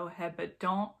sweater, go ahead, but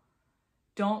don't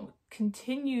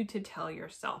continue to tell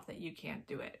yourself that you can't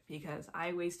do it, because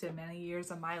I wasted many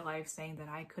years of my life saying that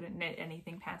I couldn't knit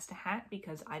anything past a hat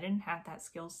because I didn't have that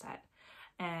skill set.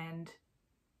 And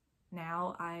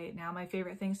now my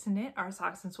favorite things to knit are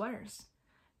socks and sweaters.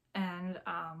 And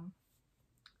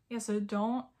yeah, so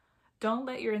don't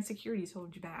let your insecurities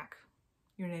hold you back.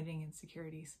 Your knitting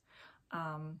insecurities,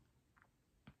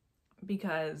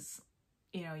 because,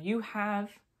 you know, you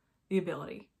have the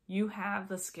ability, you have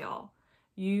the skill,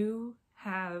 you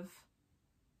can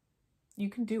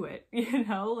do it, you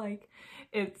know. Like,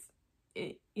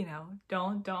 you know,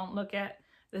 don't look at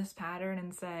this pattern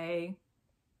and say,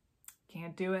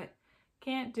 can't do it.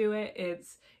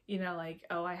 It's, you know, like,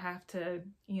 oh, I have to,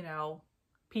 you know,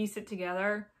 piece it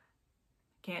together.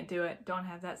 Can't do it, don't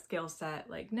have that skill set.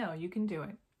 Like, no, you can do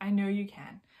it. I know you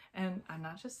can. And I'm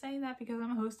not just saying that because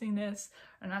I'm hosting this.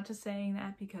 I'm not just saying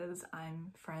that because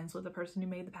I'm friends with the person who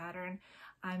made the pattern.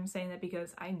 I'm saying that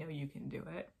because I know you can do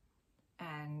it.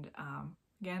 And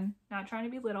again, not trying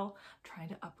to belittle, trying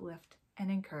to uplift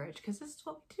and encourage, because this is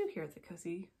what we do here at the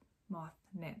Cozy Moth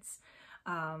Knits.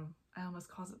 I almost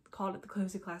called it the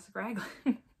Cozy Classic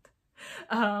Raglan.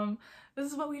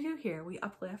 This is what we do here. We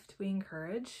uplift, we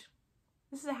encourage.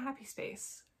 This is a happy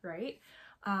space, right?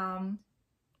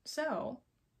 So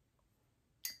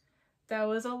that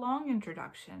was a long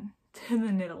introduction to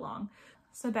the knit along.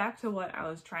 So back to what I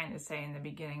was trying to say in the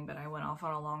beginning, but I went off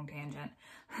on a long tangent.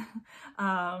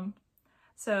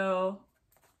 So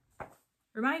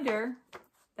reminder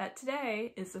that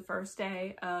today is the first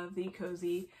day of the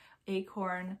Cozy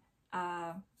Acorn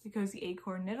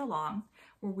Knit Along,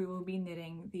 where we will be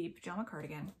knitting the pajama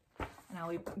cardigan. And I'll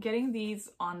be getting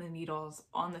these on the needles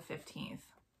on the 15th.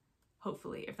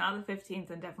 Hopefully. If not the 15th,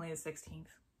 then definitely the 16th.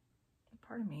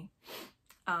 Pardon me.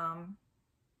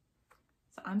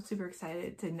 So I'm super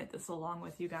excited to knit this along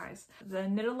with you guys. The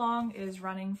knit along is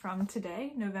running from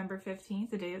today, November 15th,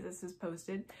 the day that this is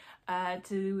posted,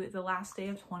 to the last day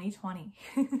of 2020.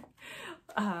 In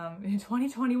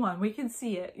 2021, we can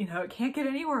see it, you know, it can't get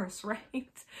any worse,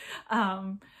 right?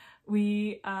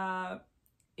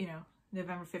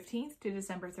 November 15th to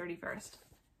December 31st,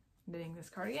 knitting this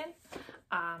cardigan.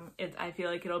 I feel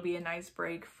like it'll be a nice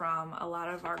break from a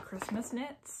lot of our Christmas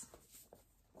knits.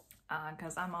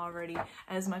 Because I'm already,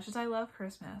 as much as I love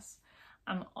Christmas,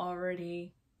 I'm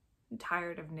already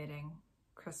tired of knitting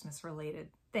Christmas related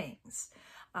things.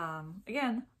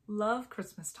 Again, love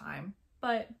Christmas time,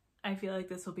 but I feel like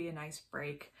this will be a nice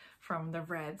break from the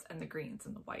reds and the greens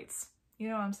and the whites. You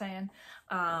know what I'm saying?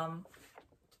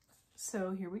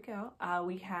 So here we go.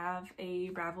 We have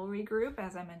a Ravelry group,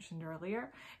 as I mentioned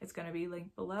earlier. It's going to be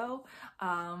linked below.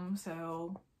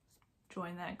 So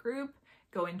join that group.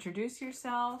 Go introduce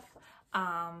yourself.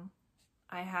 I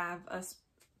have a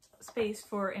space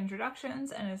for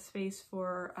introductions and a space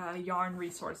for yarn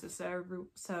resources,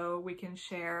 so we can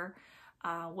share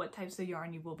what types of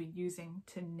yarn you will be using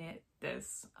to knit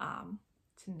this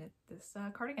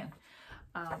cardigan.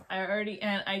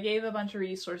 I gave a bunch of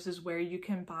resources where you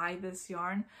can buy this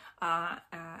yarn. I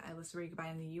listed where you can buy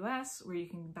it in the US, where you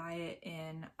can buy it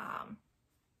in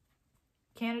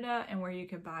Canada, and where you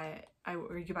could buy it,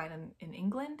 in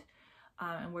England,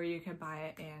 and where you could buy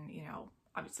it in, you know,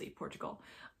 obviously Portugal.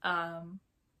 And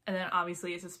then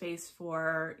obviously it's a space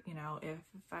for, you know, if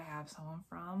I have someone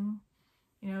from,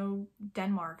 you know,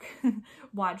 Denmark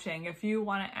watching, if you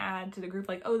want to add to the group,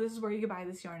 like, oh, this is where you could buy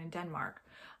this yarn in Denmark,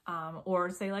 or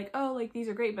say like, oh, like these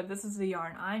are great, but this is the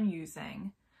yarn I'm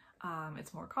using.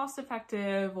 It's more cost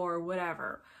effective or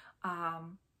whatever.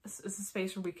 It's a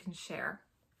space where we can share.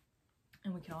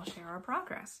 And we can all share our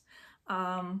progress.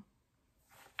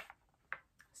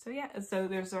 So yeah, so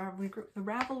there's the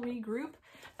Ravelry group,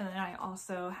 and then I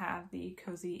also have the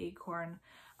Cozy Acorn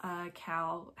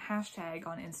KAL hashtag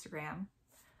on Instagram,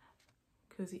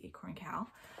 Cozy Acorn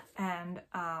KAL, and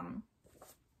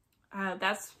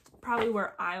that's probably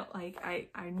where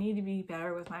I need to be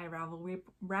better with my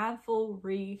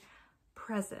Ravelry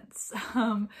presence.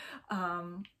 I'll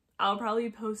probably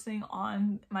be posting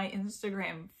on my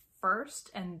Instagram first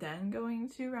and then going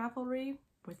to Ravelry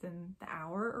within the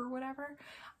hour or whatever.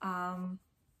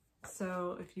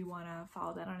 So if you want to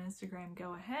follow that on Instagram,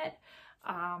 go ahead.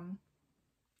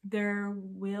 There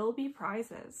will be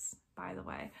prizes, by the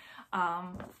way,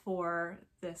 for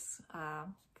this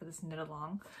knit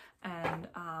along, and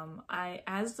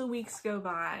as the weeks go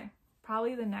by,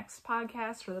 probably the next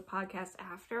podcast or the podcast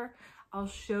after, I'll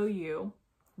show you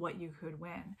what you could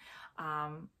win.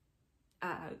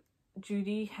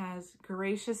 Judy has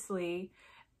graciously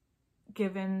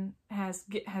has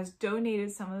donated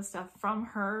some of the stuff from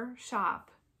her shop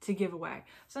to give away.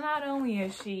 So not only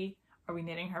are we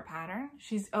knitting her pattern,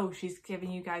 she's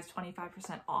giving you guys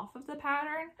 25% off of the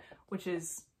pattern, which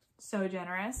is so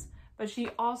generous, but she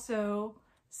also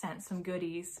sent some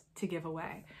goodies to give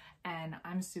away, and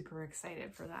I'm super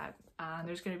excited for that.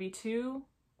 There's going to be 2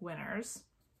 winners.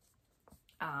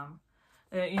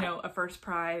 You know, a first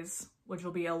prize, which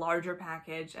will be a larger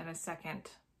package, and a second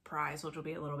prize, which will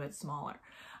be a little bit smaller.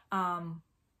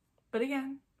 But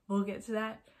again, we'll get to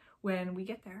that when we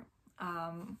get there.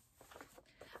 I'm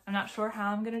not sure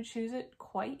how I'm going to choose it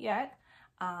quite yet.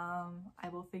 I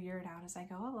will figure it out as I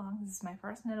go along. This is my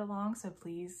first knit along, so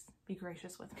please be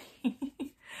gracious with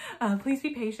me. Please be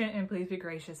patient and please be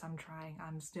gracious. I'm trying.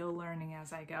 I'm still learning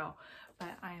as I go,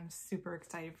 but I am super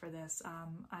excited for this.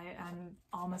 I'm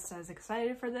almost as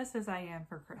excited for this as I am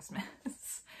for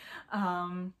Christmas.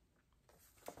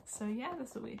 So yeah,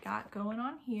 that's what we got going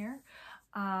on here.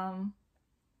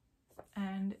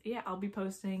 And yeah, I'll be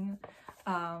posting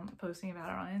about it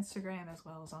on Instagram as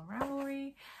well as on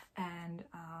Ravelry, and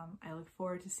I look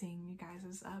forward to seeing you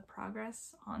guys'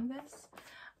 progress on this.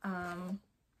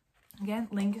 Again,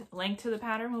 link to the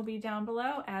pattern will be down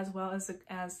below, as well as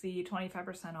the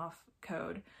 25% off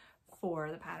code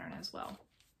for the pattern as well.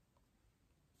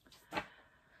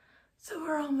 So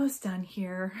we're almost done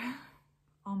here.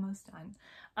 Almost done.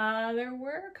 There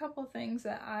were a couple things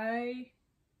that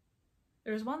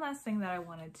there's one last thing that I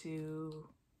wanted to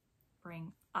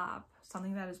bring up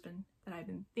something that I've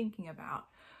been thinking about,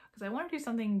 because I want to do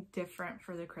something different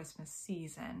for the Christmas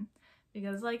season,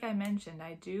 because like I mentioned,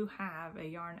 I do have a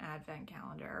yarn advent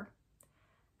calendar,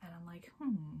 and I'm like,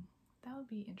 that would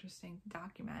be interesting to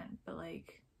document, but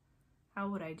like, how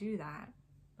would I do that?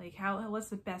 Like, what's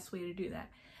the best way to do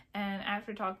that? And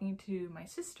after talking to my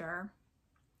sister,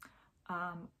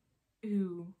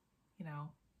 who, you know,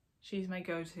 she's my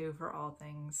go-to for all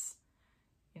things,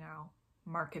 you know,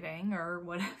 marketing or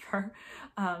whatever,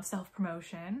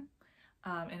 self-promotion,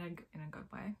 in a good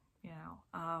way, you know.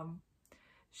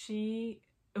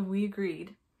 We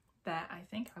agreed that I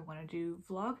think I want to do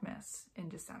Vlogmas in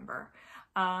December.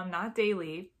 Not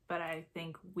daily, but I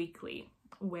think weekly,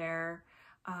 where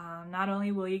not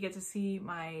only will you get to see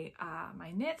my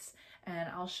my knits, and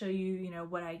I'll show you, you know,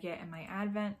 what I get in my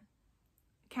advent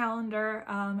calendar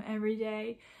every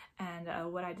day, and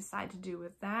what I decide to do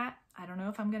with that. I don't know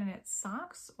if I'm gonna knit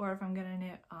socks or if I'm gonna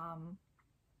knit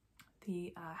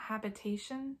the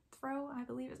habitation throw, I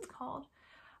believe it's called.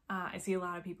 I see a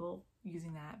lot of people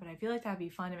using that, but I feel like that'd be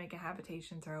fun to make a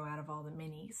habitation throw out of all the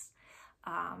minis.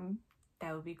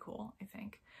 That would be cool, I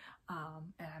think.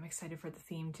 And I'm excited for the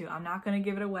theme too. I'm not gonna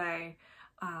give it away.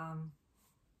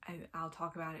 I'll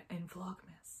talk about it in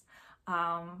Vlogmas.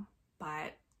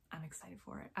 But I'm excited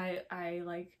for it.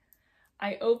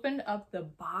 I opened up the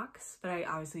box, but I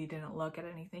obviously didn't look at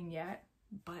anything yet,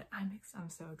 but I'm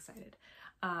so excited.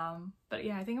 But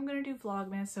yeah, I think I'm gonna do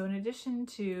Vlogmas. So in addition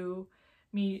to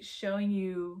me showing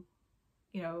you,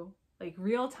 you know, like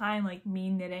real time, like me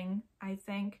knitting, I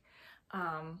think,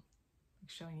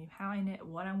 showing you how I knit,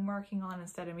 what I'm working on,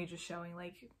 instead of me just showing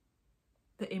like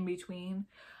the in-between,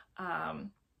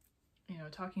 you know,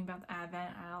 talking about the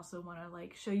advent. I also want to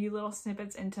like show you little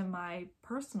snippets into my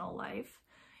personal life,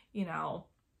 you know.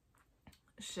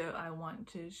 I want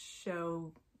to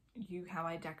show you how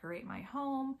I decorate my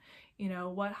home, you know,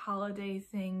 what holiday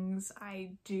things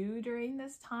I do during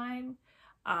this time,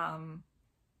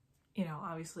 you know,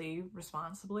 obviously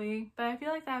responsibly, but I feel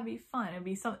like that'd be fun. It'd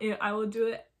be something, I will do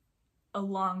it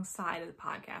alongside of the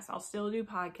podcast. I'll still do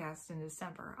podcasts in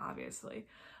December, obviously,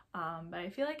 but I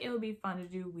feel like it would be fun to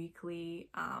do weekly,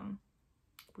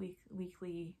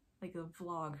 weekly, like a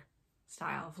vlog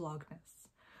style Vlogmas.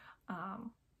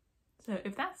 So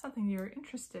if that's something you're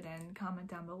interested in, comment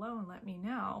down below and let me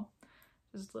know.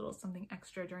 Just a little something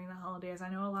extra during the holidays. I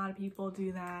know a lot of people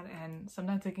do that, and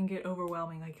sometimes it can get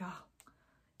overwhelming, like, oh,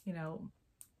 you know,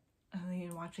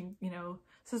 watching, you know,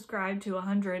 subscribe to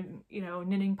 100, you know,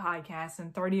 knitting podcasts,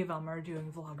 and 30 of them are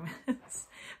doing Vlogmas.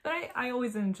 But I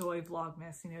always enjoy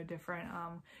Vlogmas, you know, different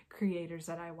creators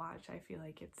that I watch. I feel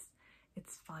like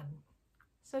it's fun.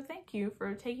 So thank you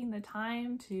for taking the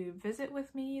time to visit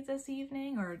with me this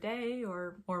evening, or day,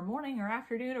 or morning, or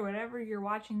afternoon, or whatever you're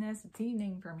watching this. It's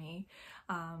evening for me,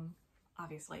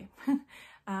 obviously.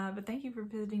 But thank you for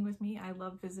visiting with me. I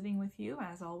love visiting with you,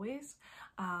 as always.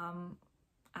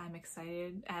 I'm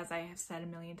excited, as I have said a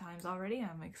million times already,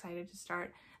 I'm excited to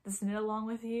start this knit along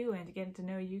with you and to get to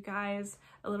know you guys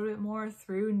a little bit more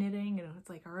through knitting. And it's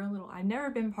like our own little, I've never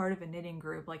been part of a knitting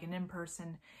group, like an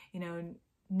in-person, you know,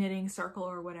 knitting circle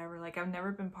or whatever. Like, I've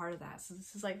never been part of that. So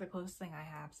this is like the closest thing I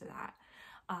have to that.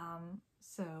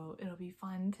 So it'll be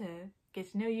fun to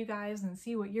get to know you guys and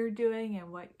see what you're doing,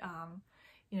 and what,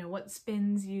 you know, what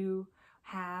spins you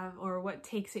have, or what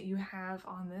takes it you have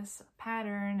on this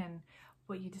pattern, and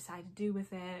what you decide to do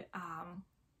with it.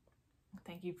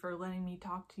 Thank you for letting me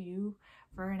talk to you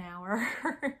for an hour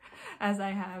as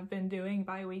I have been doing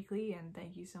bi-weekly, and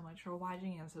thank you so much for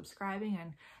watching and subscribing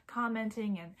and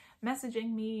commenting and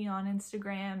messaging me on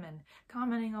Instagram and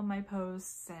commenting on my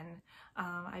posts. And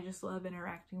I just love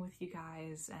interacting with you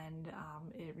guys, and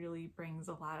it really brings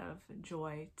a lot of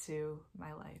joy to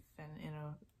my life, and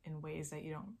in ways that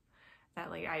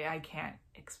I can't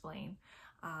explain.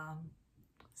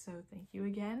 So thank you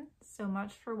again so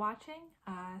much for watching.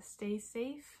 Stay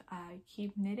safe,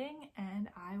 keep knitting, and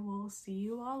I will see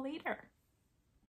you all later.